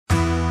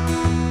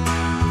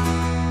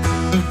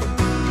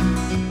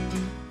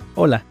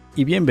Hola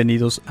y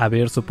bienvenidos a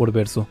Verso por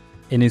Verso.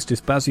 En este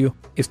espacio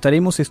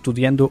estaremos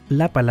estudiando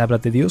la palabra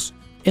de Dios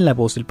en la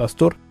voz del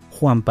pastor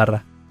Juan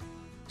Parra.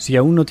 Si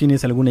aún no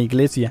tienes alguna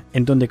iglesia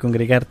en donde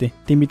congregarte,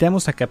 te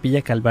invitamos a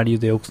Capilla Calvario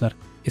de Oxnard.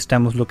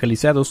 Estamos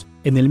localizados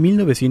en el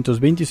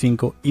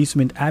 1925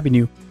 Eastman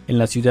Avenue, en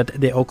la ciudad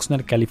de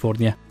Oxnard,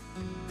 California.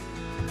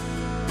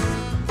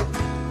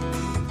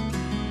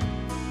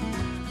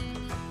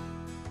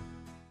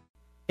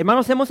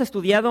 Hermanos, hemos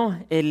estudiado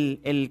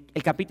el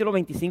capítulo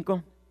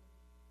 25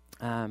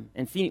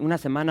 en sí una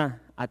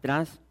semana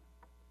atrás.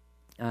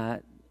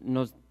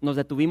 Nos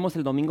detuvimos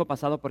el domingo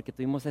pasado porque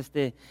tuvimos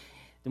este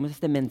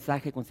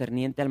mensaje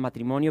concerniente al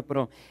matrimonio,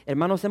 pero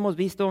hermanos, hemos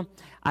visto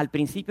al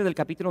principio del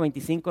capítulo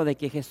 25 de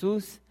que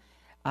Jesús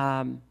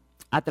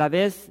a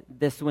través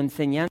de su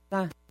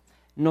enseñanza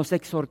nos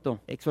exhortó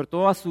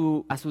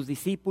a sus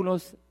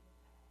discípulos,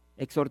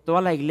 exhortó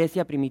a la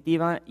iglesia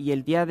primitiva y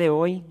el día de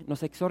hoy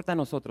nos exhorta a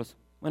nosotros.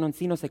 Bueno, en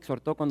sí nos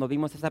exhortó cuando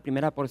vimos esa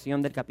primera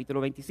porción del capítulo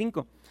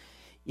 25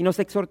 y nos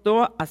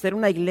exhortó a ser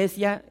una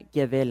iglesia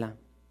que vela,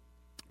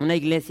 una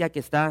iglesia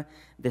que está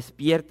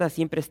despierta,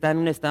 siempre está en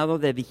un estado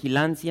de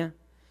vigilancia,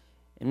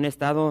 en un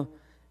estado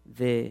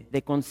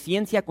de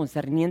conciencia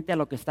concerniente a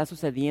lo que está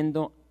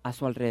sucediendo a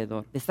su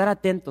alrededor, de estar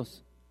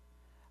atentos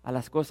a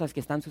las cosas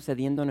que están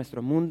sucediendo en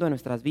nuestro mundo, en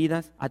nuestras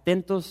vidas,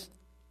 atentos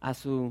a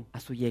su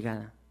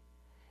llegada.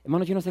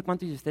 Hermanos, yo no sé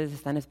cuántos de ustedes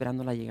están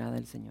esperando la llegada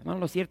del Señor.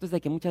 Hermanos, lo cierto es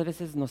de que muchas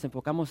veces nos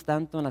enfocamos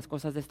tanto en las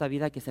cosas de esta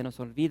vida que se nos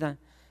olvida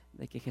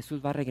de que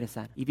Jesús va a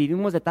regresar. Y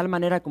vivimos de tal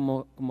manera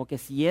como que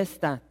si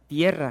esta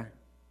tierra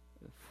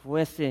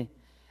fuese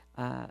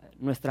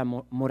nuestra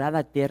morada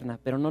eterna,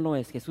 pero no lo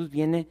es. Jesús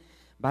viene,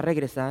 va a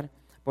regresar,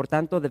 por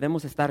tanto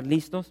debemos estar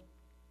listos.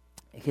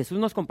 Jesús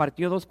nos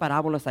compartió dos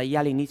parábolas ahí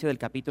al inicio del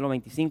capítulo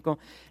 25,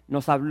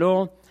 nos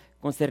habló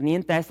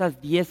concerniente a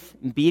esas 10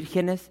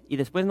 vírgenes y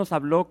después nos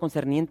habló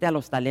concerniente a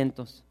los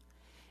talentos.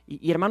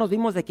 Y hermanos,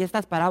 vimos de que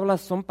estas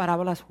parábolas son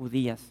parábolas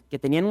judías, que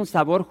tenían un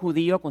sabor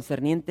judío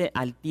concerniente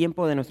al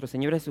tiempo de nuestro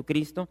Señor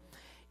Jesucristo.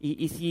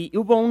 Y si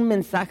hubo un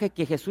mensaje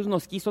que Jesús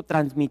nos quiso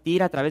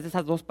transmitir a través de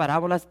esas dos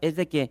parábolas es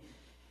de que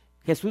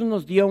Jesús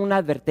nos dio una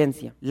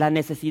advertencia, la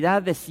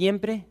necesidad de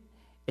siempre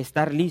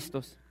estar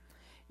listos.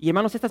 Y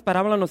hermanos, estas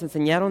parábolas nos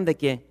enseñaron de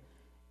que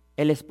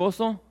el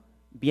esposo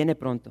viene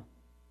pronto.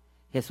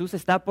 Jesús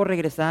está por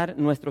regresar,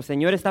 nuestro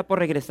Señor está por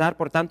regresar,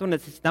 por tanto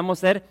necesitamos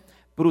ser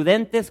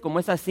prudentes como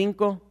esas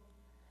 5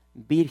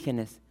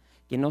 vírgenes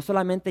que no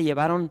solamente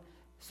llevaron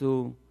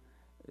su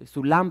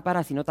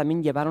lámpara, sino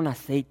también llevaron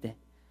aceite.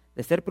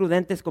 De ser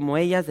prudentes como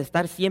ellas, de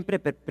estar siempre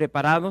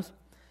preparados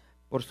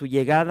por su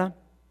llegada,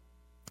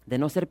 de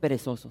no ser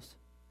perezosos.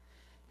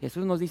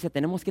 Jesús nos dice,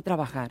 tenemos que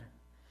trabajar,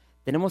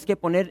 tenemos que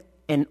poner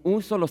en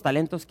uso los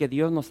talentos que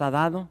Dios nos ha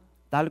dado,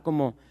 tal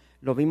como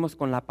lo vimos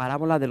con la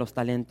parábola de los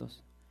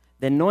talentos,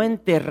 de no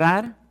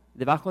enterrar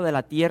debajo de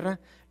la tierra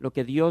lo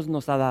que Dios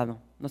nos ha dado.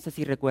 No sé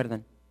si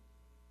recuerdan.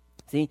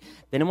 ¿Sí?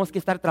 Tenemos que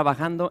estar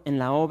trabajando en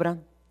la obra,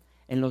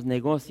 en los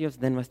negocios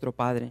de nuestro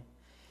Padre.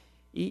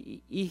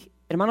 Y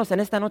hermanos, en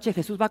esta noche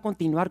Jesús va a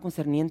continuar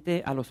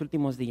concerniente a los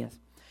últimos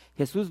días.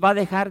 Jesús va a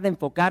dejar de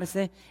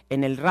enfocarse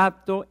en el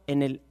rapto,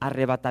 en el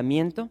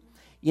arrebatamiento.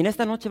 Y en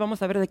esta noche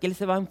vamos a ver de qué Él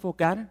se va a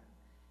enfocar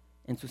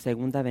en su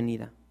segunda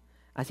venida.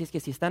 Así es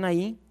que si están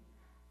ahí,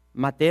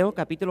 Mateo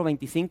capítulo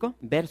 25,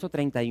 verso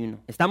 31.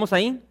 ¿Estamos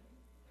ahí?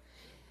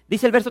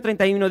 Dice el verso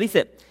 31,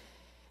 dice,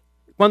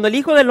 cuando el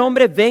Hijo del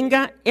Hombre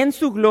venga en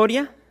su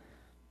gloria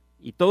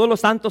y todos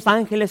los santos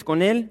ángeles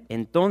con Él,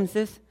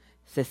 entonces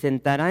se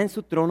sentará en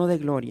su trono de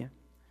gloria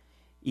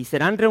y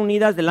serán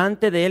reunidas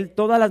delante de Él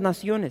todas las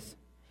naciones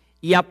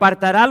y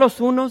apartará los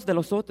unos de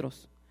los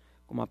otros,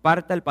 como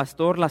aparta el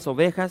pastor las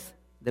ovejas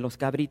de los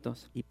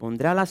cabritos, y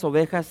pondrá las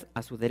ovejas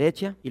a su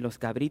derecha y los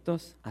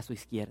cabritos a su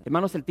izquierda.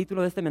 Hermanos, el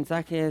título de este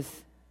mensaje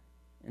es,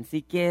 en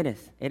sí, ¿qué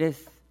eres?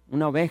 ¿Eres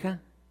una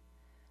oveja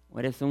o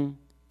eres un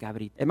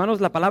cabrito?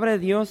 Hermanos, la palabra de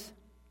Dios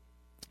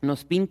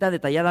nos pinta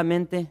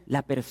detalladamente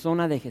la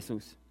persona de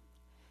Jesús.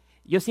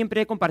 Yo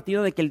siempre he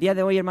compartido de que el día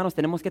de hoy, hermanos,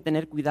 tenemos que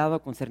tener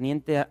cuidado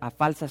concerniente a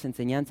falsas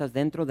enseñanzas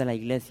dentro de la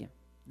iglesia.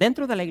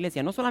 Dentro de la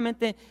iglesia, no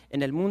solamente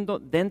en el mundo,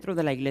 dentro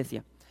de la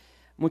iglesia.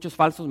 Muchos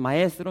falsos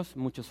maestros,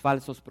 muchos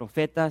falsos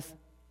profetas,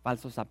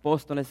 falsos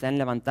apóstoles se han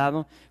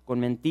levantado con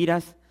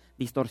mentiras,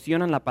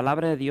 distorsionan la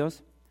palabra de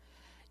Dios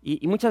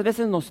y muchas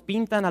veces nos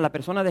pintan a la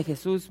persona de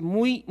Jesús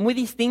muy, muy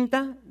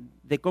distinta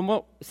de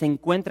cómo se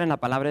encuentra en la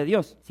palabra de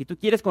Dios. Si tú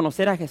quieres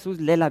conocer a Jesús,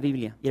 lee la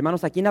Biblia. Y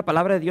hermanos, aquí en la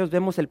palabra de Dios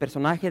vemos el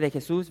personaje de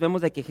Jesús,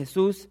 vemos de que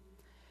Jesús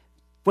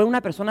fue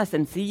una persona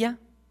sencilla.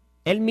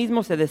 Él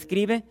mismo se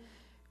describe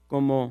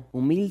como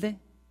humilde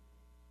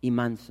y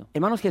manso.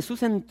 Hermanos,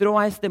 Jesús entró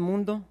a este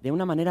mundo de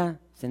una manera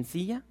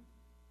sencilla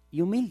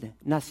y humilde.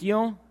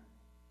 Nació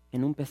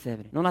en un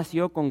pesebre. No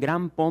nació con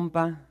gran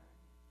pompa,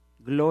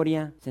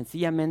 gloria.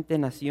 Sencillamente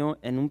nació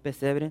en un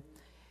pesebre.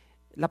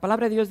 La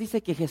palabra de Dios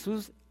dice que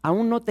Jesús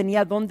aún no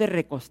tenía dónde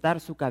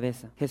recostar su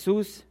cabeza.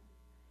 Jesús,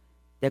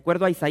 de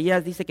acuerdo a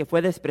Isaías, dice que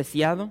fue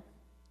despreciado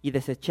y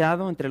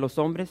desechado entre los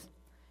hombres,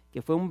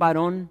 que fue un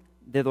varón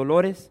de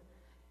dolores,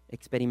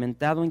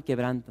 experimentado en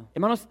quebranto.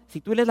 Hermanos,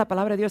 si tú lees la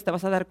palabra de Dios, te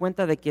vas a dar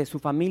cuenta de que su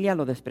familia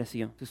lo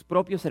despreció. Sus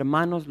propios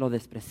hermanos lo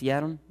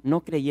despreciaron,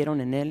 no creyeron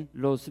en él.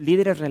 Los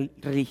líderes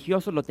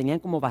religiosos lo tenían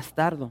como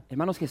bastardo.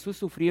 Hermanos, Jesús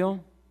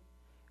sufrió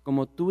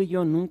como tú y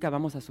yo nunca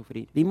vamos a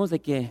sufrir. Vimos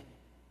de que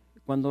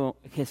cuando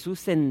Jesús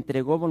se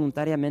entregó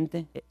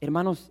voluntariamente,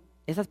 hermanos,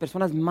 esas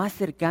personas más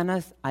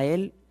cercanas a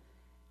él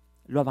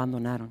lo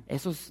abandonaron.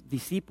 Esos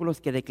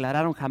discípulos que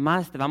declararon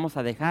jamás te vamos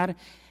a dejar,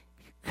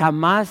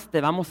 jamás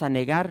te vamos a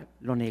negar,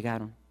 lo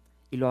negaron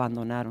y lo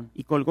abandonaron.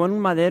 Y colgó en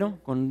un madero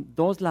con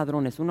 2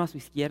 ladrones, uno a su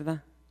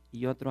izquierda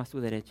y otro a su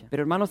derecha.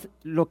 Pero hermanos,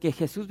 lo que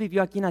Jesús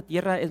vivió aquí en la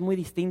tierra es muy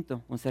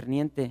distinto,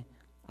 concerniente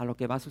a lo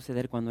que va a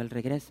suceder cuando Él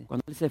regrese.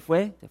 Cuando Él se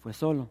fue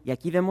solo. Y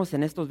aquí vemos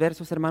en estos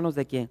versos, hermanos,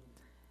 de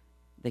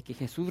que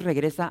Jesús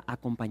regresa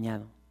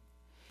acompañado.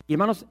 Y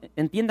hermanos,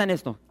 entiendan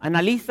esto,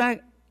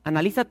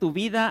 analiza tu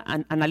vida,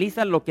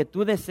 analiza lo que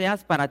tú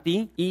deseas para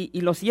ti. Y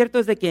lo cierto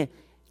es de que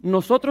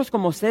nosotros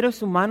como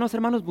seres humanos,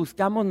 hermanos,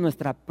 buscamos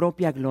nuestra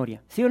propia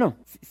gloria. ¿Sí o no?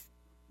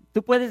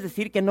 Tú puedes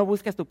decir que no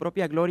buscas tu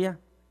propia gloria,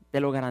 te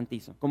lo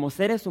garantizo. Como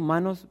seres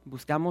humanos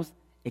buscamos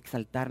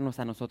exaltarnos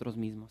a nosotros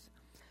mismos.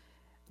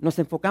 Nos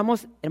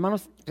enfocamos,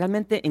 hermanos,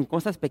 realmente en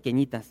cosas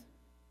pequeñitas.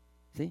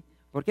 ¿Sí?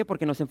 ¿Por qué?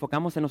 Porque nos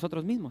enfocamos en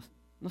nosotros mismos.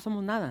 No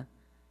somos nada,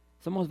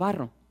 somos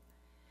barro.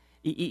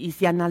 Y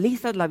si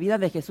analizas la vida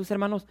de Jesús,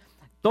 hermanos,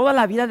 toda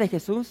la vida de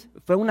Jesús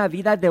fue una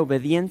vida de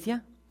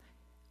obediencia.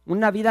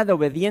 Una vida de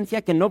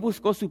obediencia que no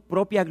buscó su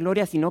propia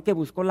gloria, sino que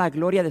buscó la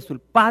gloria de su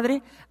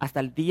Padre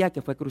hasta el día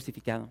que fue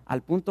crucificado.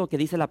 Al punto que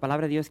dice la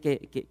palabra de Dios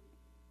que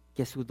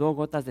sudó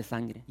gotas de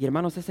sangre. Y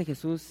hermanos, ese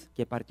Jesús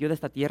que partió de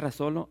esta tierra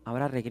solo,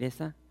 ahora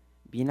regresa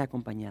bien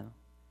acompañado.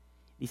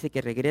 Dice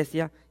que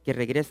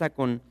regresa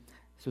con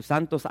sus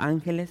santos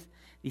ángeles.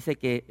 Dice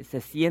que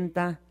se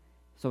sienta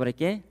 ¿sobre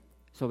qué?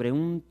 Sobre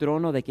un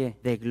trono de ¿qué?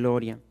 De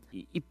gloria.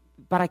 ¿Y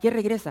para qué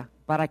regresa?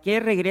 ¿Para qué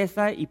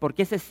regresa y por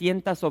qué se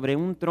sienta sobre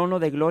un trono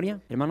de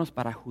gloria? Hermanos,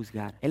 para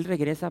juzgar. Él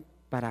regresa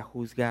para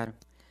juzgar.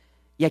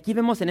 Y aquí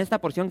vemos en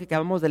esta porción que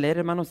acabamos de leer,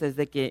 hermanos, es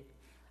de que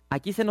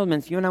aquí se nos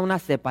menciona una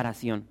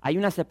separación. Hay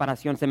una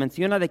separación. Se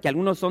menciona de que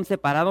algunos son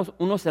separados,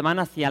 unos se van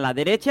hacia la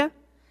derecha,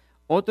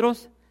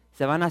 otros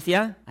se van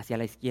hacia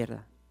la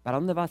izquierda. ¿Para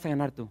dónde vas a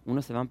ganar tú?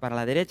 Unos se van para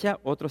la derecha,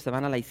 otros se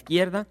van a la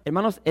izquierda.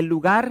 Hermanos, el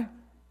lugar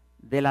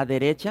de la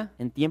derecha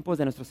en tiempos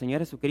de nuestro Señor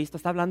Jesucristo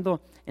está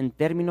hablando en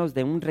términos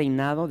de un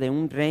reinado, de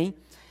un rey.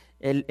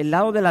 El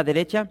lado de la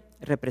derecha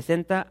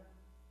representa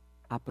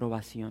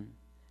aprobación,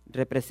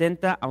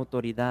 representa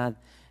autoridad,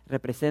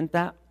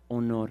 representa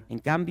honor. En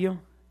cambio,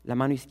 la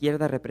mano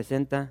izquierda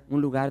representa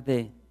un lugar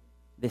de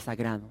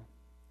desagrado,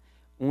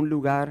 un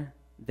lugar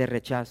de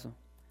rechazo.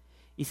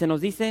 Y se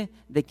nos dice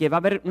de que va a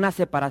haber una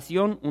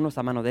separación, unos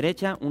a mano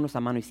derecha, unos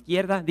a mano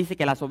izquierda. Dice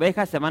que las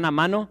ovejas se van a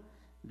mano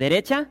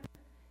derecha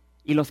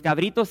y los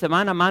cabritos se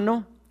van a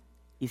mano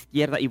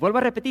izquierda. Y vuelvo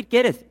a repetir,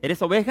 ¿qué eres?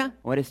 ¿Eres oveja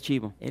o eres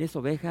chivo? ¿Eres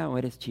oveja o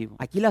eres chivo?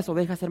 Aquí las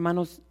ovejas,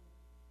 hermanos,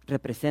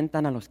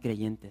 representan a los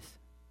creyentes,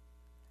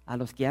 a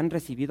los que han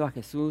recibido a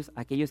Jesús,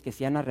 aquellos que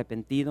se han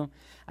arrepentido,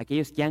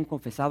 aquellos que han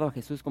confesado a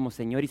Jesús como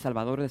Señor y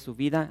Salvador de su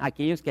vida,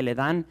 aquellos que le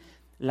dan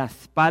la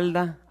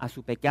espalda a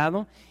su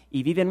pecado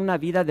y viven una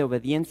vida de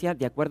obediencia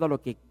de acuerdo a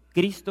lo que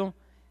Cristo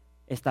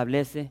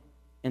establece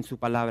en su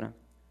palabra.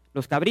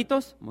 Los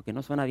cabritos, como que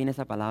no suena bien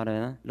esa palabra,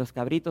 ¿verdad? Los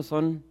cabritos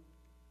son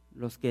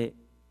los que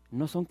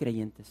no son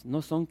creyentes,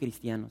 no son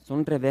cristianos,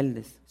 son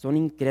rebeldes, son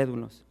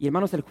incrédulos. Y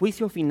hermanos, el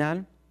juicio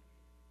final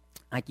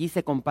aquí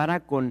se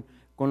compara con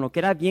lo que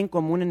era bien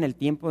común en el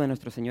tiempo de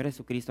nuestro Señor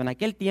Jesucristo. En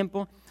aquel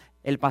tiempo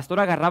el pastor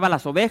agarraba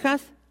las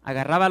ovejas,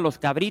 agarraba los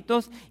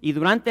cabritos y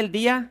durante el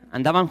día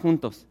andaban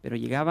juntos. Pero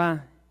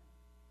llegaba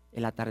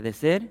el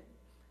atardecer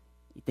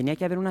y tenía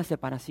que haber una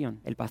separación.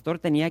 El pastor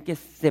tenía que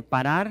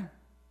separar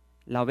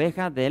la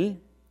oveja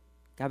del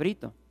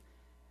cabrito.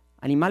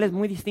 Animales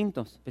muy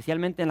distintos,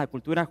 especialmente en la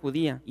cultura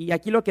judía. Y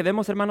aquí lo que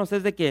vemos, hermanos,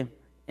 es de que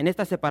en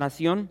esta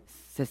separación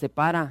se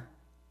separa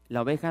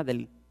la oveja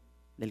del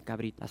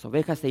cabrito. Las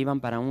ovejas se iban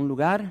para un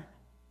lugar,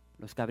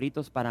 los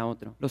cabritos para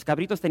otro. Los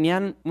cabritos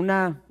tenían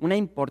una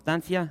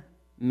importancia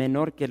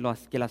menor que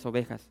las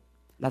ovejas.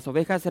 Las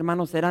ovejas,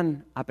 hermanos,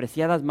 eran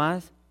apreciadas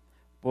más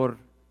por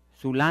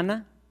su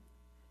lana,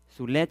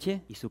 su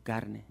leche y su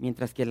carne,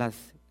 mientras que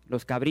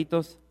los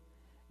cabritos,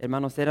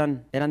 hermanos,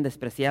 eran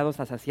despreciados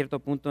hasta cierto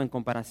punto en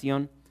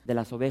comparación de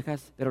las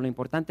ovejas. Pero lo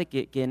importante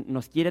que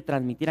nos quiere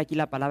transmitir aquí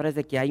la palabra es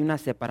de que hay una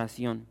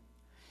separación.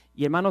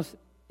 Y hermanos,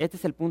 este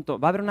es el punto,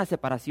 va a haber una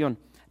separación.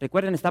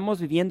 Recuerden,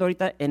 estamos viviendo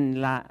ahorita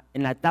en la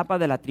etapa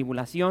de la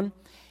tribulación,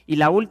 y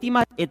la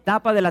última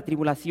etapa de la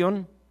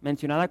tribulación,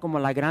 mencionada como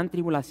la gran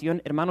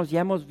tribulación, hermanos,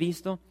 ya hemos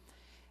visto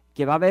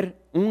que va a haber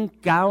un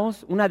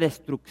caos, una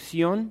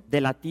destrucción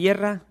de la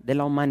tierra, de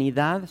la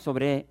humanidad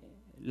sobre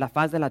la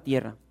faz de la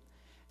tierra.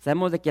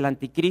 Sabemos de que el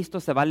anticristo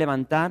se va a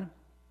levantar,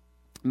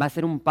 va a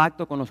hacer un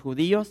pacto con los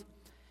judíos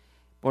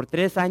por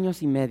 3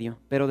 años y medio,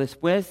 pero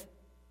después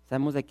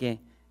sabemos de que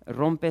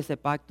rompe ese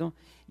pacto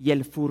y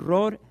el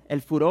furor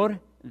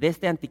de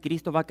este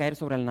anticristo va a caer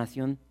sobre la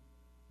nación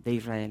de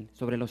Israel,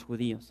 sobre los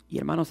judíos. Y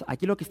hermanos,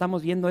 aquí lo que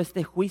estamos viendo,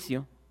 este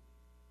juicio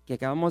que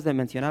acabamos de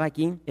mencionar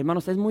aquí,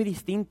 hermanos, es muy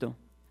distinto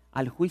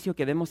al juicio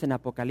que vemos en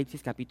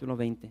Apocalipsis capítulo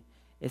 20,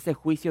 ese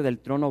juicio del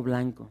trono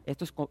blanco.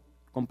 Esto es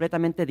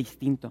completamente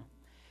distinto,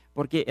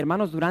 porque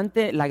hermanos,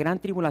 durante la gran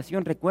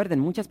tribulación, recuerden,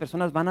 muchas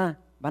personas van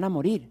a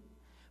morir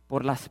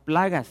por las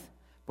plagas,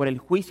 por el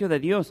juicio de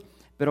Dios,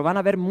 pero van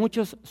a haber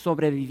muchos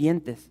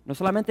sobrevivientes, no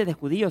solamente de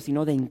judíos,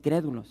 sino de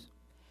incrédulos.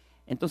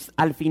 Entonces,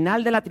 al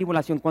final de la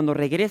tribulación, cuando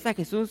regresa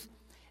Jesús,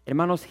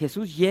 hermanos,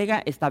 Jesús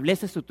llega,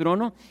 establece su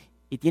trono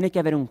y tiene que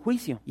haber un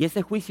juicio. Y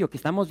ese juicio que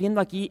estamos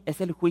viendo aquí es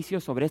el juicio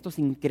sobre estos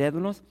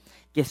incrédulos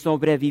que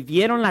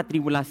sobrevivieron la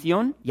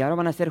tribulación y ahora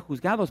van a ser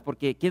juzgados,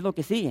 porque ¿qué es lo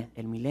que sigue?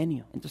 El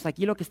milenio. Entonces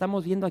aquí lo que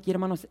estamos viendo aquí,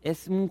 hermanos,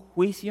 es un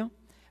juicio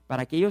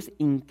para aquellos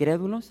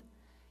incrédulos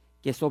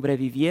que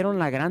sobrevivieron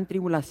la gran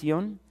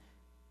tribulación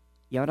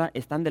y ahora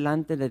están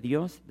delante de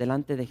Dios,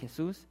 delante de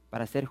Jesús,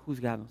 para ser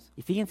juzgados.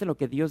 Y fíjense lo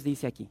que Dios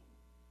dice aquí.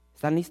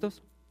 ¿Están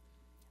listos?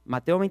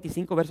 Mateo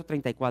 25, verso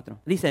 34.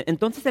 Dice,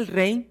 entonces el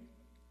rey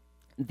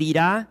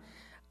dirá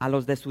a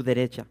los de su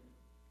derecha,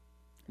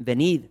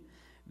 venid,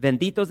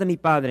 benditos de mi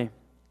Padre,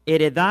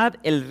 heredad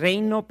el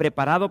reino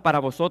preparado para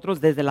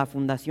vosotros desde la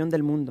fundación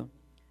del mundo.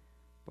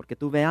 Porque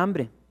tuve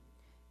hambre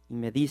y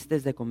me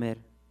distes de comer,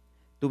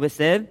 tuve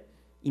sed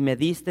y me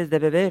distes de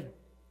beber,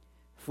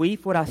 fui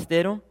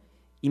forastero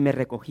y me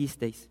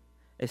recogisteis,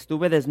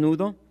 estuve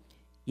desnudo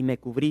y me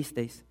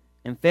cubristeis,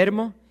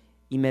 enfermo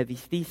y me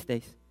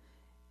vististeis,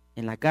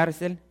 en la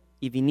cárcel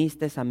y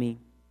vinisteis a mí.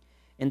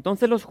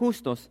 Entonces los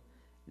justos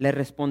le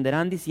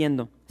responderán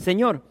diciendo,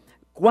 Señor,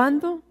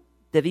 ¿cuándo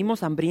te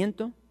vimos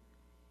hambriento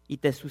y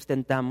te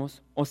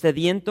sustentamos, o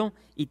sediento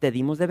y te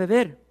dimos de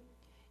beber?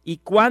 ¿Y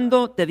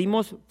cuándo te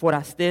vimos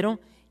forastero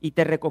y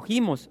te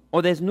recogimos,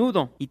 o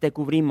desnudo y te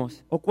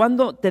cubrimos? ¿O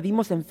cuándo te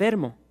vimos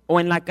enfermo o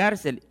en la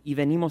cárcel y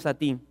venimos a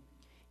ti?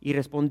 Y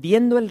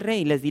respondiendo el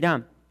rey les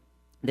dirá,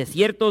 de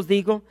cierto os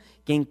digo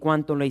que en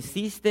cuanto lo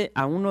hiciste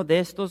a uno de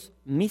estos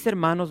mis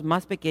hermanos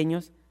más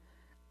pequeños,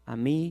 a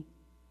mí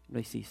lo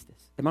hiciste.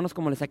 Hermanos,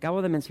 como les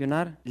acabo de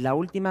mencionar, la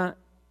última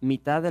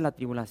mitad de la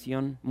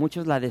tribulación,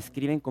 muchos la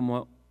describen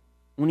como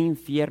un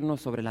infierno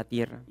sobre la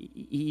tierra.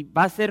 Y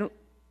va a ser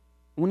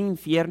un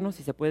infierno,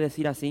 si se puede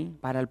decir así,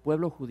 para el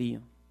pueblo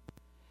judío.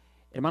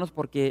 Hermanos,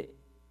 porque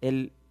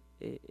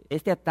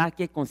este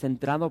ataque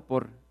concentrado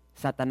por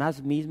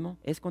Satanás mismo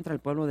es contra el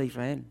pueblo de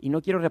Israel. Y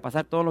no quiero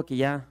repasar todo lo que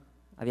ya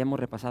habíamos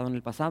repasado en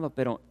el pasado,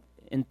 pero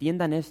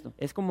entiendan esto.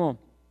 Es como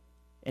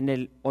en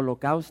el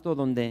Holocausto,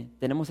 donde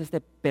tenemos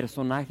este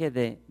personaje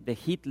de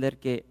Hitler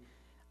que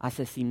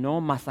asesinó,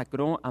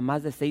 masacró a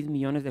más de 6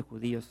 millones de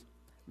judíos.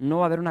 No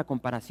va a haber una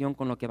comparación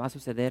con lo que va a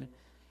suceder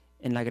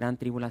en la gran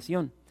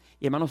tribulación.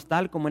 Y hermanos,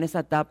 tal como en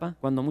esa etapa,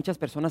 cuando muchas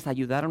personas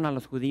ayudaron a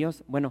los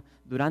judíos, bueno,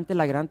 durante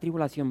la gran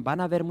tribulación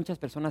van a haber muchas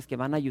personas que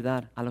van a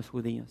ayudar a los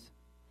judíos.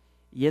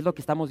 Y es lo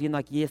que estamos viendo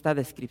aquí, esta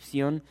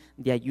descripción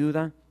de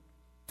ayuda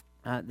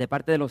de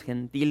parte de los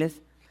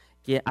gentiles,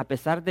 que a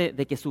pesar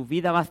de que su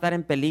vida va a estar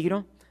en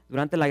peligro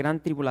durante la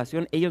gran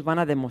tribulación, ellos van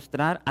a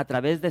demostrar a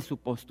través de su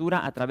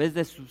postura, a través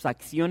de sus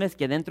acciones,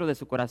 que dentro de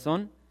su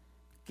corazón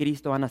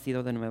Cristo ha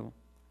nacido de nuevo.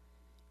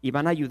 Y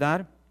van a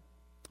ayudar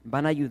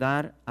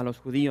a los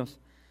judíos.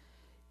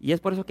 Y es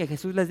por eso que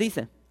Jesús les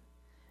dice,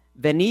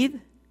 venid,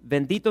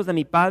 benditos de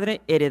mi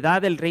Padre,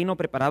 heredad del reino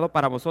preparado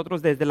para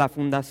vosotros desde la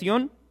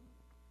fundación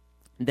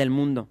del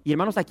mundo. Y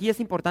hermanos, aquí es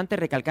importante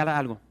recalcar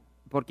algo,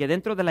 porque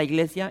dentro de la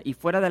iglesia y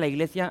fuera de la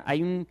iglesia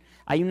hay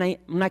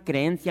una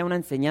creencia, una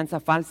enseñanza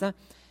falsa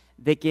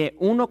de que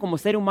uno como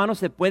ser humano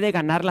se puede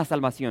ganar la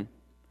salvación.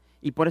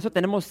 Y por eso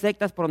tenemos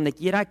sectas por donde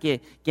quiera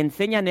que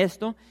enseñan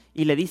esto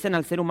y le dicen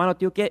al ser humano,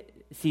 tío,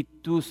 que si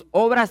tus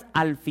obras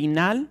al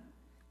final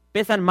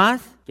pesan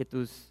más que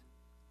tus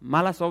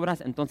malas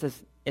obras,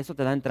 entonces eso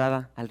te da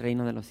entrada al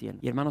reino de los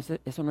cielos. Y hermanos,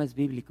 eso no es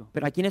bíblico.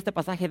 Pero aquí en este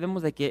pasaje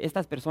vemos de que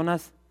estas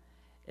personas,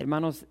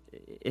 hermanos,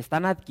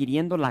 están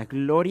adquiriendo la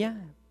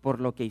gloria por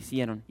lo que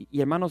hicieron.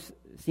 Y hermanos,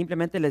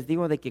 simplemente les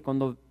digo de que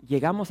cuando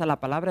llegamos a la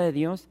palabra de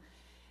Dios,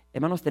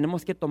 hermanos,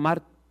 tenemos que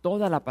tomar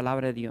toda la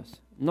palabra de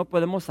Dios. No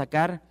podemos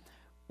sacar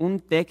un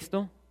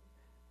texto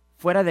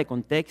fuera de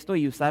contexto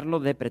y usarlo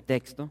de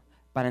pretexto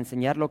para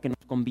enseñar lo que nos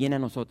conviene a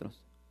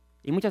nosotros.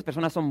 Y muchas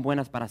personas son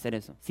buenas para hacer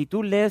eso. Si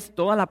tú lees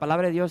toda la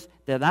palabra de Dios,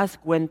 te das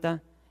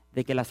cuenta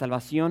de que la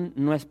salvación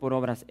no es por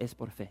obras, es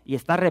por fe. Y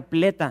está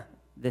repleta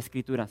de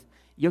escrituras.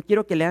 Yo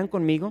quiero que lean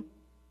conmigo,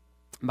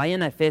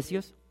 vayan a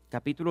Efesios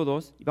capítulo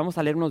 2 y vamos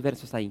a leer unos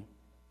versos ahí.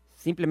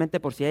 Simplemente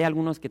por si hay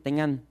algunos que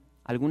tengan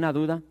alguna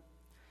duda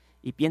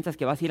y piensas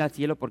que vas a ir al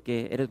cielo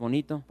porque eres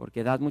bonito,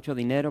 porque das mucho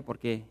dinero,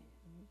 porque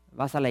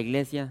vas a la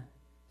iglesia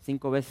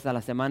 5 veces a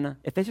la semana.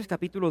 Efesios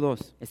capítulo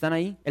 2, ¿están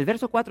ahí? El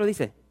verso 4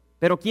 dice,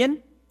 ¿pero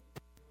quién?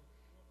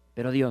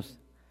 Pero Dios.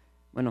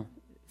 Bueno,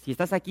 si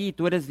estás aquí y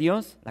tú eres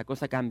Dios, la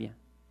cosa cambia.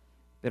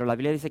 Pero la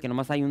Biblia dice que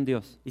nomás hay un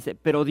Dios. Dice,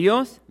 pero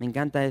Dios, me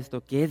encanta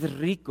esto, que es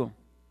rico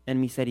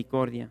en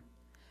misericordia,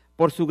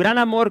 por su gran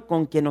amor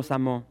con que nos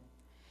amó.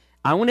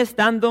 Aun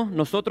estando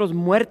nosotros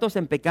muertos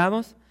en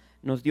pecados,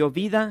 nos dio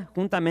vida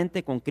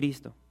juntamente con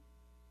Cristo.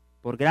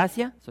 Por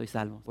gracia sois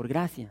salvos, por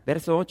gracia.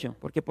 Verso 8,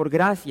 porque por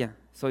gracia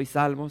sois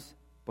salvos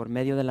por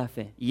medio de la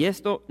fe. Y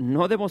esto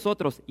no de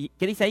vosotros. ¿Y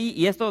qué dice ahí?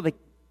 ¿Y esto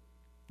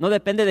no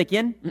depende de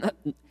quién?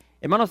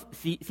 Hermanos,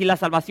 si la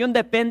salvación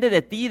depende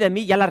de ti y de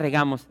mí, ya la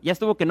regamos. Ya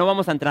estuvo que no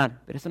vamos a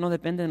entrar. Pero eso no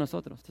depende de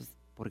nosotros. Entonces,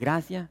 por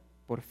gracia,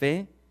 por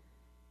fe.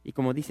 Y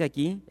como dice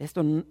aquí,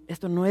 esto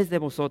no es de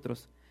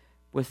vosotros,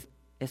 pues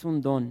es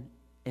un don,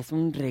 es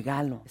un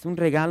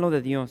regalo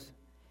de Dios.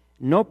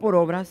 No por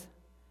obras,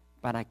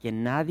 para que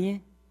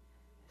nadie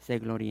se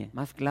gloríe.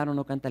 Más claro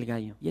no canta el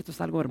gallo. Y esto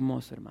es algo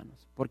hermoso,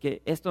 hermanos,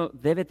 porque esto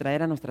debe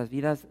traer a nuestras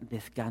vidas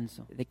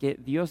descanso, de que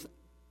Dios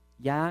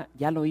ya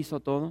lo hizo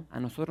todo. A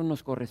nosotros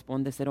nos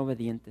corresponde ser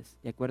obedientes,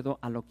 de acuerdo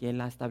a lo que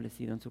Él ha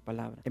establecido en su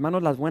palabra.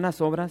 Hermanos, las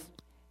buenas obras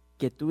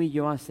que tú y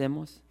yo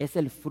hacemos es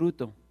el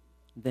fruto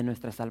de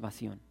nuestra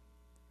salvación.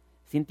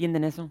 ¿Sí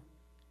entienden eso?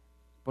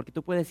 Porque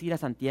tú puedes ir a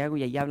Santiago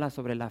y ahí habla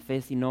sobre la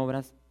fe sin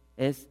obras,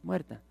 es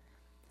muerta.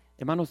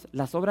 Hermanos,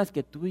 las obras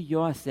que tú y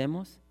yo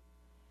hacemos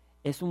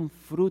es un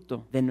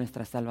fruto de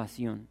nuestra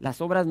salvación.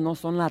 Las obras no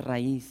son la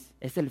raíz,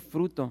 es el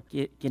fruto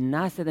que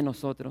nace de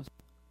nosotros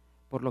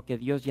por lo que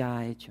Dios ya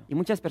ha hecho. Y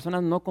muchas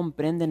personas no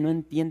comprenden, no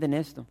entienden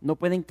esto, no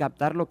pueden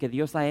captar lo que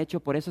Dios ha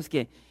hecho. Por eso es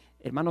que,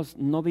 hermanos,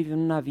 no viven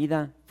una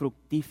vida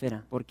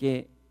fructífera,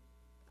 porque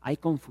hay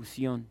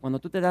confusión. Cuando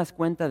tú te das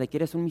cuenta de que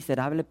eres un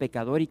miserable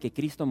pecador y que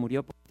Cristo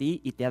murió por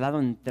ti y te ha dado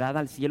entrada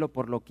al cielo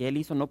por lo que Él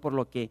hizo, no por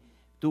lo que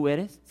tú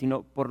eres,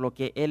 sino por lo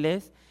que Él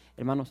es,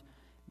 hermanos,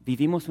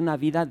 vivimos una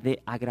vida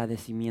de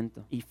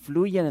agradecimiento y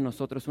fluye de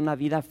nosotros una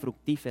vida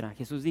fructífera.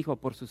 Jesús dijo,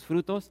 por sus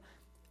frutos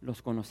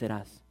los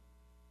conocerás.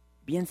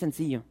 Bien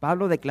sencillo.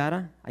 Pablo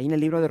declara ahí en el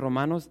libro de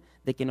Romanos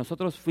de que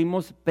nosotros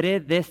fuimos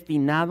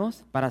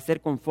predestinados para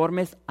ser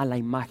conformes a la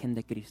imagen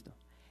de Cristo.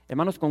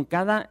 Hermanos, con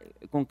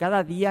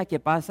cada día que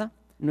pasa,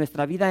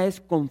 nuestra vida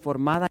es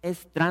conformada,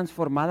 es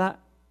transformada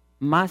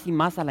más y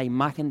más a la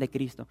imagen de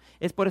Cristo.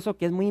 Es por eso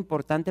que es muy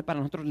importante para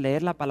nosotros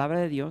leer la palabra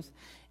de Dios,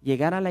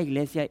 llegar a la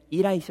iglesia,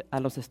 ir a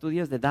los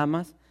estudios de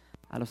damas,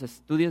 a los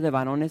estudios de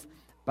varones,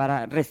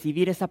 para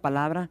recibir esa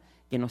palabra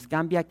que nos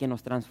cambia, que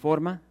nos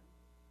transforma,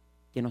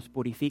 que nos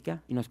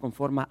purifica y nos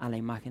conforma a la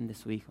imagen de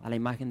su Hijo, a la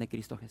imagen de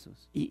Cristo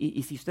Jesús.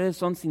 Y si ustedes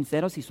son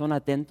sinceros y son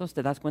atentos,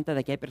 te das cuenta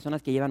de que hay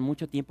personas que llevan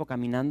mucho tiempo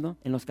caminando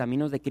en los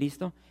caminos de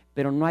Cristo,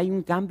 pero no hay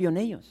un cambio en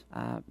ellos,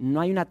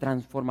 no hay una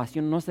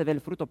transformación, no se ve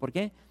el fruto. ¿Por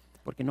qué?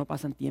 Porque no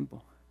pasan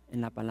tiempo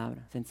en la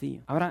palabra,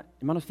 sencillo. Ahora,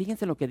 hermanos,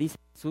 fíjense lo que dice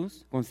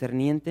Jesús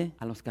concerniente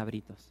a los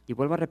cabritos. Y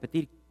vuelvo a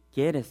repetir,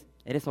 ¿qué eres?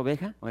 ¿Eres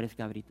oveja o eres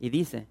cabrito? Y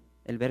dice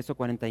el verso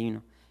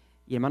 41.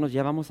 Y hermanos,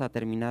 ya vamos a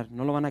terminar.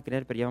 No lo van a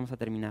creer, pero ya vamos a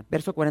terminar.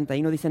 Verso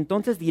 41 dice,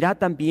 entonces dirá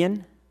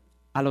también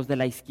a los de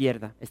la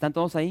izquierda. ¿Están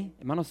todos ahí?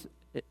 Hermanos,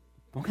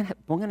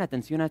 pongan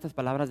atención a estas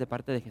palabras de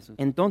parte de Jesús.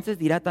 Entonces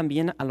dirá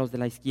también a los de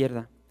la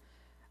izquierda,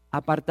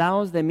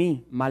 apartaos de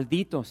mí,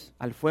 malditos,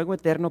 al fuego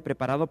eterno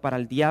preparado para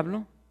el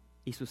diablo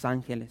y sus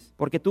ángeles.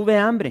 Porque tuve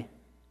hambre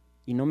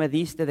y no me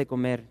diste de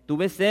comer.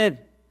 Tuve sed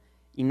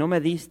y no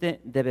me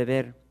diste de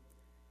beber.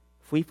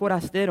 Fui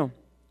forastero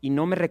y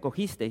no me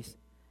recogisteis.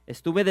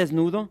 Estuve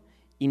desnudo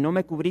y no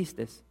me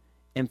cubristeis,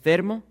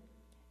 enfermo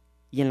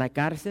y en la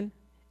cárcel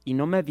y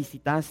no me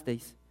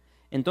visitasteis.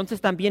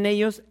 Entonces también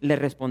ellos le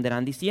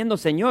responderán diciendo,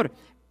 Señor,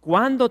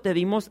 ¿cuándo te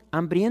vimos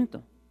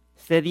hambriento,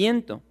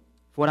 sediento,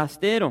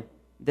 forastero,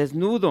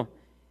 desnudo,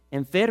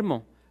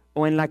 enfermo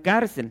o en la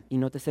cárcel y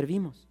no te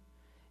servimos?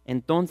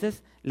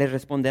 Entonces les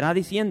responderá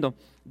diciendo,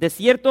 de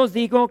cierto os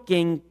digo que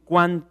en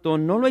cuanto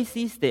no lo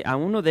hiciste a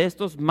uno de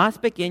estos más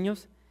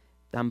pequeños,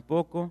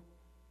 tampoco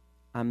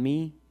a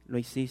mí lo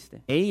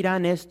hiciste. E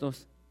irán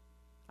estos,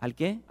 ¿al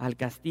qué? Al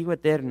castigo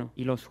eterno,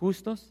 y los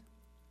justos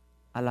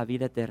a la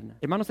vida eterna.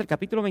 Hermanos, el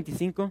capítulo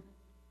 25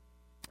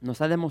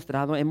 nos ha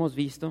demostrado, hemos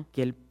visto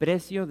que el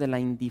precio de la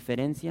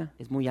indiferencia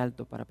es muy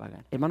alto para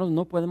pagar. Hermanos,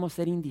 no podemos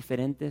ser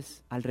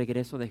indiferentes al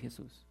regreso de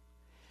Jesús.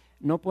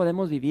 No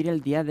podemos vivir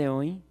el día de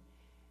hoy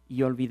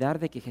y olvidar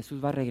de que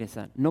Jesús va a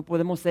regresar. No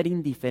podemos ser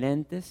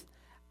indiferentes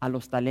a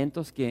los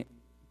talentos que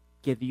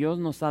Dios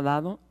nos ha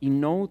dado y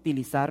no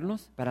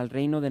utilizarlos para el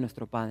reino de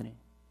nuestro Padre.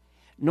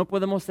 No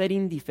podemos ser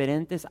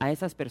indiferentes a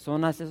esas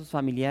personas, esos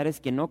familiares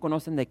que no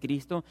conocen de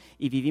Cristo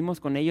y vivimos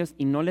con ellos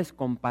y no les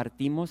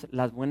compartimos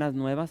las buenas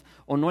nuevas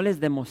o no les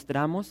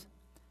demostramos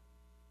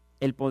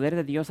el poder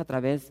de Dios a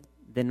través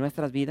de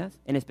nuestras vidas,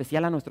 en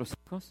especial a nuestros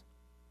hijos,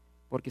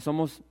 porque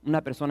somos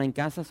una persona en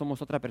casa,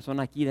 somos otra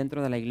persona aquí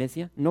dentro de la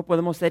iglesia. No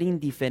podemos ser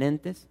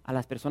indiferentes a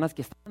las personas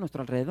que están a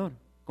nuestro alrededor,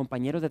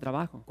 compañeros de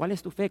trabajo. ¿Cuál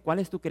es tu fe? ¿Cuál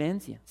es tu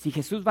creencia? Si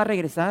Jesús va a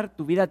regresar,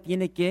 tu vida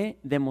tiene que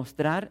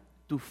demostrar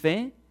tu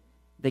fe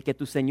de que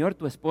tu Señor,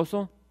 tu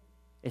esposo,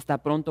 está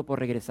pronto por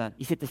regresar.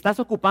 Y si te estás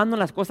ocupando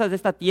en las cosas de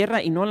esta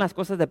tierra y no en las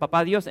cosas de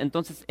Papá Dios,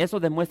 entonces eso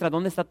demuestra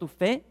dónde está tu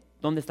fe,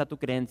 dónde está tu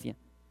creencia.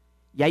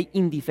 Y hay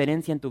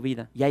indiferencia en tu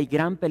vida, y hay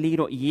gran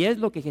peligro, y es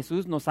lo que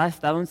Jesús nos ha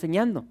estado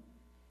enseñando.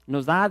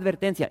 Nos da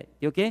advertencia.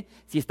 ¿Digo qué?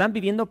 Si están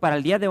viviendo para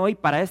el día de hoy,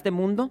 para este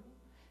mundo,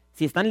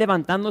 si están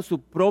levantando su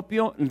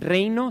propio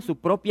reino, su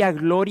propia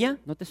gloria,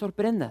 no te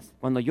sorprendas.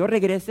 Cuando yo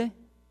regrese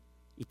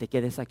y te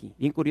quedes aquí.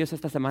 Bien curioso,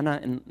 esta semana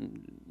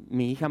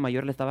mi hija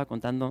mayor le estaba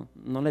contando,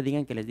 no le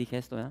digan que les dije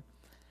esto, ¿verdad?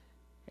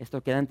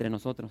 Esto queda entre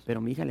nosotros,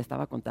 pero mi hija le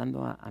estaba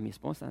contando a mi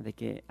esposa de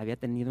que había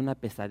tenido una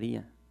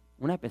pesadilla,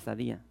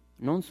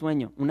 no un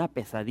sueño, una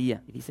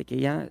pesadilla. Y dice que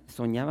ella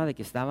soñaba de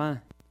que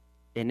estaba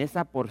en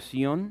esa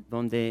porción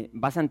donde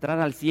vas a entrar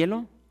al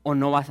cielo o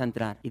no vas a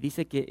entrar. Y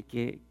dice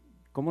que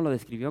 ¿cómo lo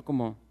describió?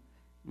 Como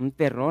un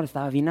terror,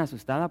 estaba bien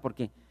asustada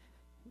porque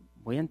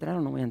 ¿voy a entrar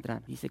o no voy a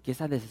entrar? Dice que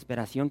esa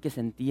desesperación que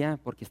sentía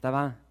porque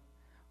estaba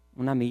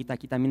una amiguita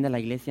aquí también de la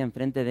iglesia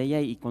enfrente de ella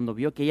y cuando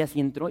vio que ella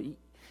sí entró, y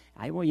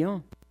ahí voy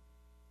yo.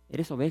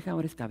 ¿Eres oveja o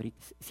eres cabrito?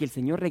 Si el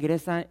Señor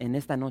regresa en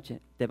esta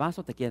noche, ¿te vas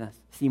o te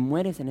quedas? Si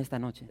mueres en esta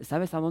noche,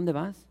 ¿sabes a dónde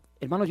vas?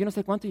 Hermanos, yo no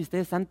sé cuántos de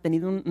ustedes han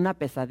tenido una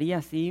pesadilla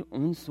así,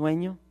 un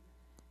sueño,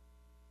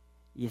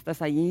 y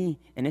estás allí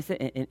en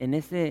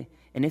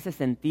ese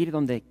sentir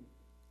donde,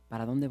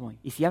 ¿para dónde voy?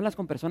 Y si hablas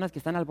con personas que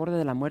están al borde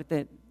de la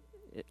muerte,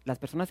 las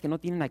personas que no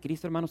tienen a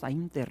Cristo, hermanos, hay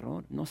un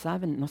terror. No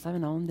saben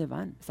a dónde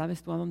van.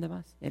 ¿Sabes tú a dónde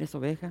vas? ¿Eres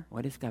oveja o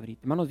eres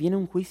cabrito? Hermanos, viene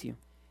un juicio.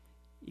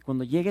 Y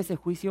cuando llegue ese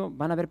juicio,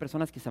 van a haber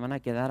personas que se van a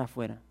quedar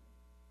afuera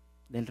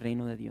del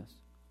reino de Dios.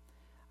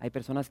 Hay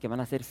personas que van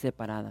a ser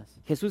separadas.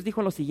 Jesús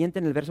dijo lo siguiente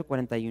en el verso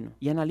 41,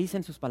 y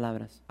analicen sus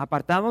palabras.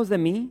 Apartados de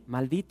mí,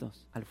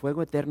 malditos, al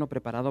fuego eterno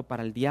preparado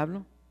para el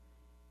diablo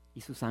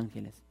y sus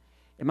ángeles.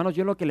 Hermanos,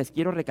 yo lo que les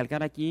quiero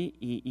recalcar aquí,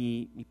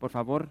 y por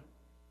favor,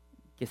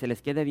 que se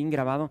les quede bien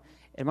grabado,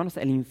 hermanos,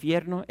 el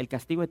infierno, el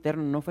castigo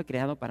eterno no fue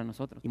creado para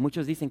nosotros. Y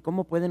muchos dicen,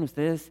 ¿cómo pueden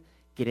ustedes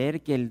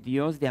creer que el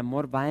Dios de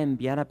amor va a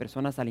enviar a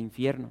personas al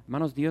infierno?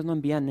 Hermanos, Dios no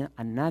envía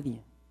a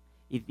nadie.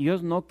 Y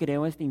Dios no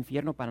creó este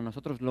infierno para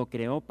nosotros, lo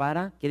creó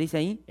para, ¿qué dice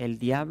ahí? El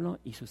diablo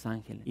y sus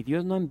ángeles. Y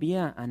Dios no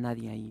envía a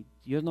nadie ahí,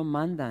 Dios no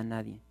manda a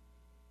nadie.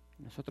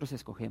 Nosotros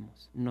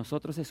escogemos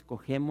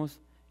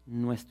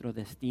nuestro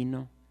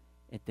destino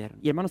eterno.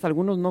 Y hermanos,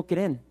 algunos no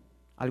creen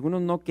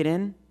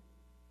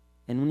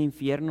en un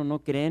infierno, no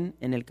creen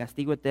en el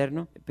castigo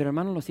eterno. Pero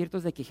hermanos, lo cierto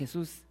es de que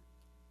Jesús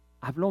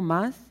habló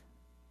más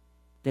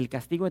del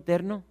castigo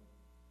eterno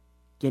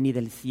que ni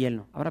del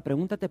cielo. Ahora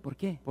pregúntate por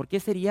qué. ¿Por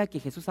qué sería que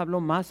Jesús habló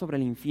más sobre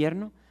el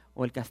infierno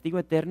o el castigo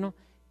eterno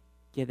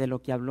que de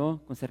lo que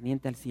habló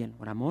concerniente al cielo?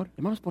 ¿Por amor?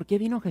 Hermanos, ¿por qué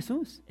vino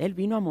Jesús? Él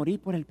vino a morir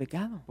por el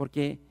pecado,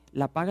 porque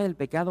la paga del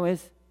pecado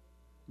es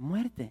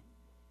muerte.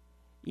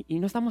 Y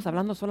no estamos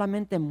hablando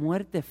solamente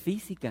muerte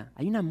física,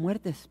 hay una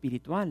muerte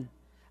espiritual.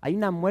 Hay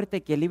una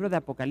muerte que el libro de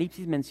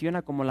Apocalipsis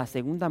menciona como la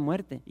segunda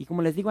muerte. Y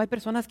como les digo, hay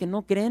personas que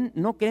no creen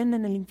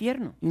en el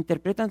infierno.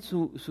 Interpretan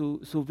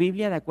su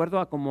Biblia de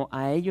acuerdo a como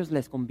a ellos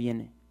les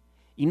conviene.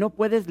 Y no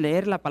puedes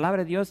leer la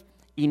palabra de Dios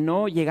y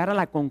no llegar a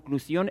la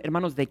conclusión,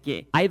 hermanos, de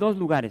que hay dos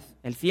lugares,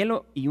 el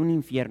cielo y un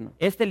infierno.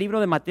 Este libro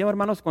de Mateo,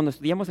 hermanos, cuando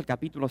estudiamos el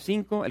capítulo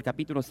 5, el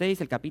capítulo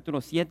 6, el capítulo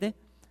 7,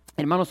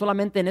 hermanos,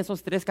 solamente en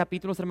esos 3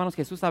 capítulos, hermanos,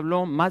 Jesús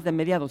habló más de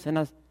media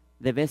docena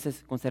de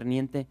veces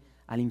concerniente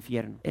al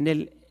infierno. En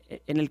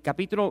el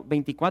capítulo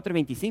 24 y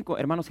 25,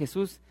 hermanos,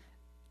 Jesús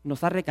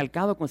nos ha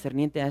recalcado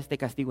concerniente a este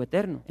castigo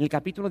eterno. En el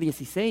capítulo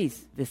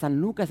 16 de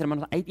San Lucas,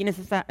 hermanos, ahí tienes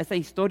esa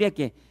historia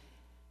que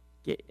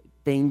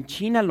te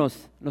enchina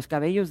los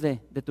cabellos de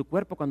tu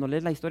cuerpo cuando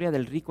lees la historia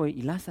del rico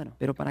y Lázaro.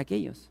 Pero para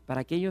aquellos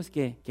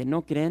que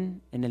no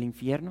creen en el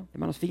infierno,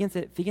 hermanos,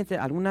 fíjense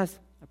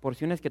algunas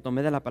porciones que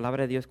tomé de la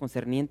palabra de Dios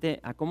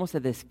concerniente a cómo se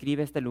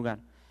describe este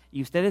lugar.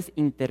 Y ustedes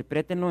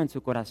interprétenlo en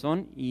su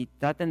corazón y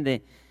traten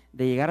de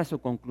llegar a su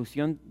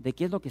conclusión de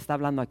qué es lo que está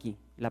hablando aquí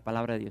la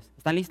palabra de Dios.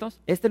 ¿Están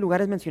listos? Este lugar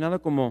es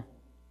mencionado como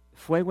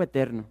fuego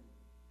eterno,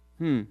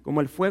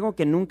 como el fuego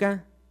que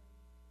nunca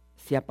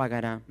se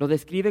apagará. Lo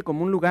describe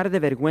como un lugar de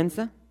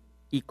vergüenza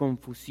y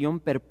confusión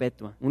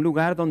perpetua, un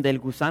lugar donde el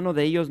gusano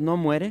de ellos no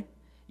muere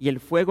y el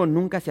fuego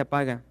nunca se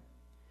apaga.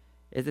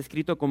 Es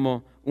descrito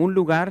como un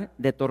lugar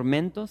de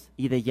tormentos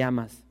y de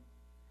llamas,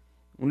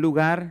 un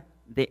lugar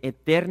de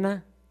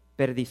eterna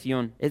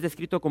perdición. Es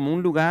descrito como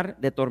un lugar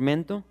de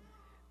tormento,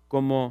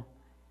 como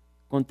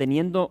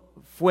conteniendo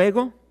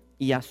fuego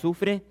y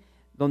azufre,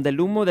 donde el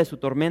humo de su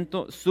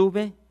tormento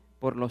sube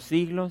por los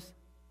siglos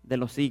de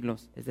los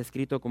siglos. Es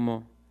descrito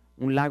como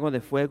un lago de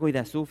fuego y de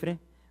azufre,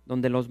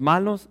 donde los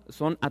malos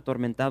son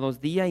atormentados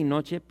día y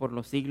noche por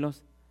los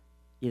siglos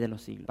y de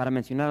los siglos. Para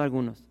mencionar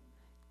algunos,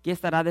 ¿qué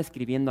estará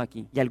describiendo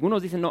aquí? Y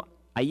algunos dicen, no,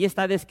 ahí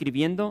está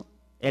describiendo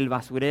el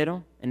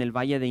basurero en el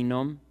valle de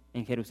Hinnom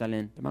en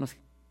Jerusalén. Hermanos,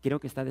 creo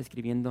que está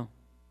describiendo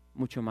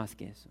mucho más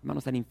que eso.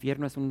 Hermanos, el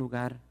infierno es un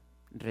lugar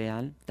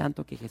real,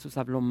 tanto que Jesús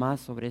habló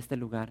más sobre este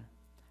lugar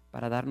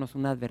para darnos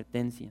una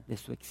advertencia de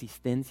su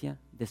existencia,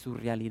 de su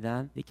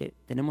realidad, de que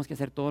tenemos que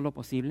hacer todo lo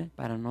posible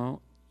para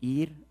no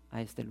ir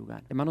a este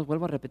lugar. Hermanos,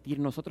 vuelvo a repetir,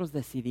 nosotros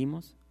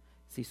decidimos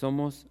si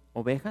somos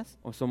ovejas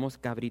o somos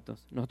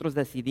cabritos. Nosotros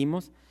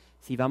decidimos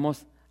si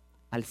vamos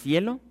al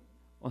cielo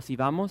o si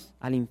vamos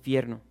al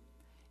infierno.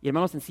 Y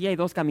hermanos, en sí hay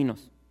 2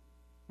 caminos.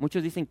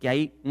 Muchos dicen que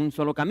hay un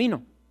solo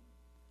camino.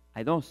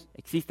 Hay 2.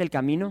 Existe el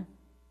camino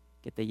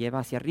que te lleva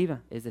hacia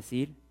arriba, es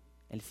decir,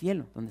 el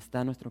cielo, donde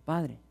está nuestro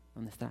Padre,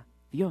 donde está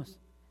Dios.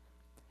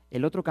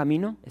 El otro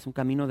camino es un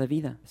camino de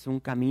vida, es un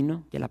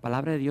camino que la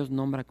palabra de Dios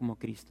nombra como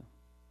Cristo.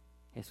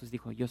 Jesús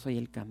dijo, yo soy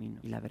el camino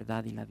y la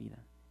verdad y la vida.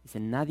 Dice,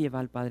 nadie va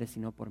al Padre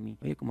sino por mí.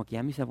 Oye, como que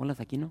ya me hice bolas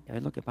aquí, ¿no? ¿Ya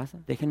ves lo que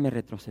pasa? Déjenme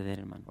retroceder,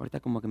 hermano. Ahorita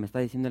como que me está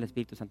diciendo el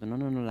Espíritu Santo,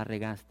 no, la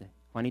regaste.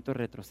 Juanito,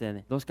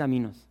 retrocede. 2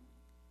 caminos.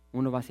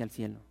 Uno va hacia el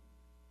cielo.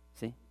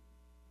 ¿Sí?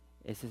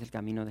 Ese es el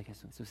camino de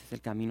Jesús. Jesús es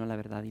el camino, la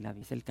verdad y la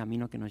vida. Es el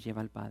camino que nos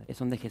lleva al Padre. Es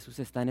donde Jesús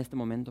está en este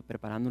momento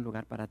preparando un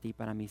lugar para ti y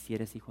para mí si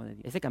eres hijo de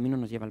Dios. Ese camino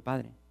nos lleva al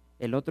Padre.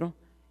 El otro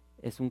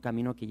es un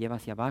camino que lleva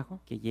hacia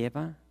abajo, que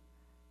lleva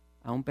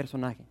a un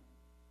personaje.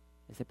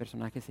 Ese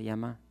personaje se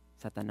llama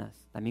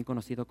Satanás, también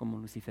conocido como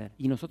Lucifer.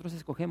 Y nosotros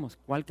escogemos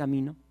cuál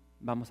camino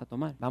vamos a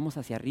tomar. ¿Vamos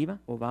hacia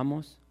arriba o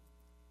vamos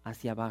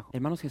hacia abajo?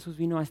 Hermanos, Jesús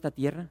vino a esta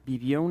tierra,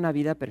 vivió una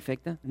vida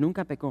perfecta,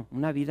 nunca pecó,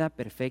 una vida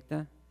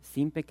perfecta,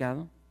 sin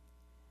pecado.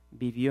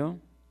 Vivió,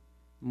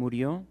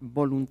 murió,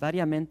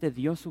 voluntariamente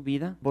dio su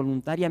vida,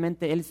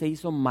 voluntariamente Él se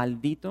hizo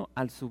maldito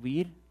al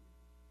subir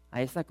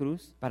a esa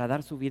cruz para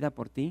dar su vida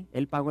por ti.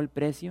 Él pagó el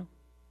precio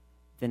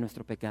de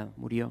nuestro pecado,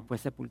 murió, fue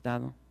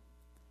sepultado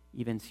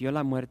y venció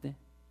la muerte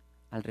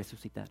al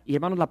resucitar. Y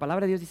hermanos, la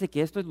palabra de Dios dice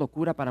que esto es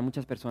locura para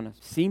muchas personas.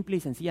 Simple y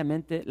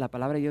sencillamente, la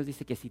palabra de Dios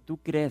dice que si tú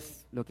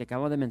crees lo que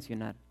acabo de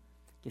mencionar,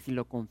 que si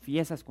lo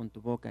confiesas con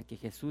tu boca, que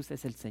Jesús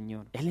es el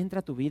Señor, Él entra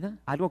a tu vida.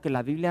 Algo que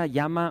la Biblia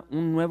llama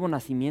un nuevo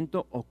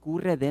nacimiento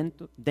ocurre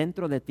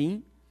dentro de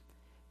ti.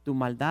 Tu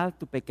maldad,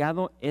 tu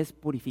pecado es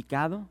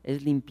purificado,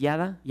 es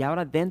limpiada y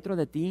ahora dentro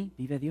de ti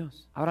vive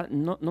Dios. Ahora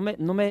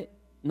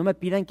no me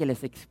pidan que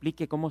les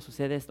explique cómo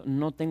sucede esto,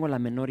 no tengo la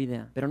menor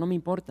idea, pero no me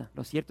importa.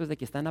 Lo cierto es de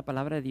que está en la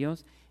palabra de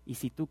Dios y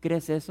si tú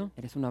crees eso,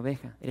 eres una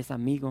oveja, eres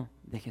amigo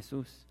de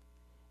Jesús,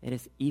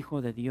 eres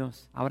hijo de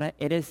Dios. Ahora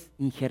eres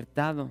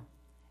injertado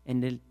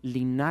en el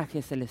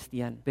linaje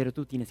celestial, pero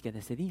tú tienes que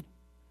decidir,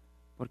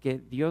 porque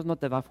Dios no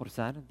te va a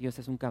forzar, Dios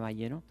es un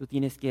caballero. Tú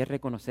tienes que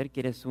reconocer que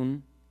eres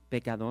un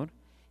pecador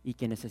y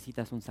que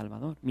necesitas un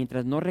Salvador.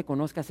 Mientras no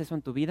reconozcas eso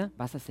en tu vida,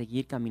 vas a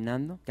seguir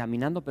caminando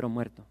pero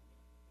muerto.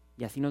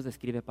 Y así nos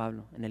describe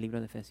Pablo en el libro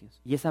de Efesios.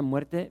 Y esa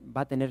muerte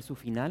va a tener su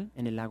final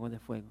en el lago de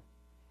fuego.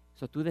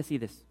 So, tú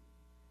decides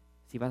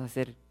si vas a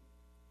ser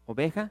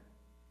oveja,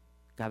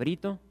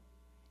 cabrito,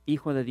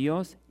 hijo de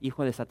Dios,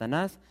 hijo de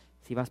Satanás,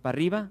 si vas para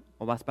arriba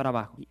o vas para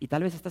abajo. Y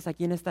tal vez estás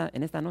aquí en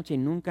esta noche y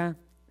nunca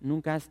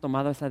has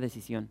tomado esa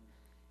decisión.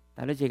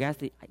 Tal vez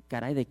llegaste y, ay,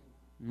 caray,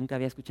 nunca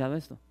había escuchado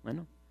esto.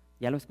 Bueno,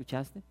 ¿ya lo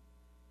escuchaste?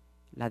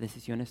 La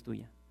decisión es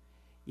tuya.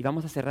 Y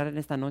vamos a cerrar en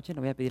esta noche, le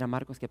voy a pedir a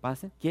Marcos que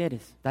pase. ¿Qué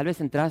eres? Tal vez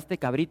entraste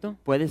cabrito,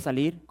 puedes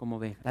salir como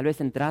oveja. Tal vez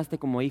entraste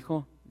como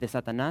hijo de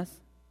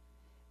Satanás,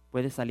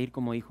 puedes salir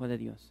como hijo de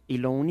Dios. Y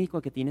lo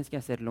único que tienes que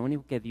hacer, lo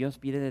único que Dios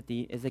pide de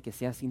ti es de que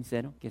seas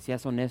sincero, que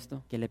seas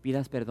honesto, que le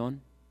pidas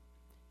perdón,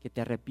 que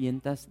te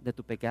arrepientas de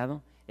tu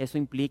pecado. Eso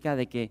implica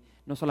de que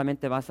no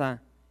solamente vas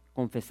a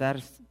confesar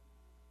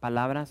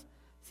palabras,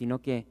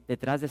 sino que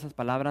detrás de esas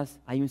palabras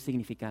hay un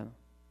significado.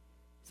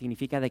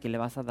 Significa de que le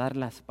vas a dar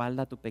la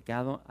espalda a tu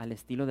pecado, al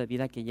estilo de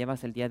vida que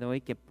llevas el día de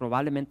hoy, que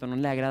probablemente no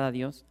le agrada a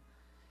Dios,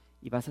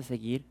 y vas a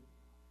seguir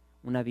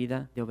una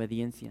vida de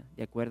obediencia,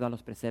 de acuerdo a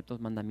los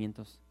preceptos,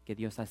 mandamientos que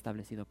Dios ha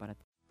establecido para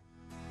ti.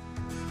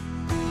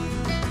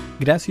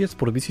 Gracias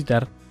por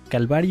visitar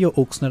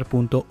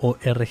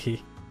calvariooxnard.org.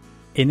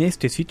 En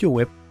este sitio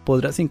web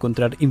podrás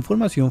encontrar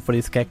información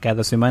fresca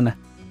cada semana,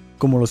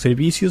 como los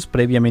servicios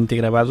previamente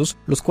grabados,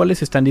 los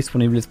cuales están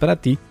disponibles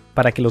para ti,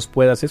 para que los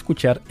puedas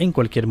escuchar en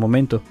cualquier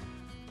momento.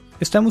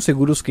 Estamos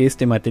seguros que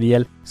este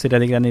material será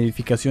de gran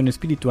edificación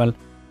espiritual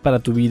para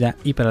tu vida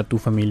y para tu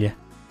familia.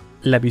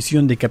 La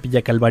visión de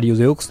Capilla Calvario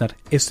de Oxnard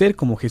es ser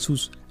como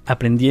Jesús,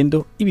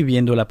 aprendiendo y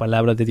viviendo la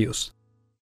palabra de Dios.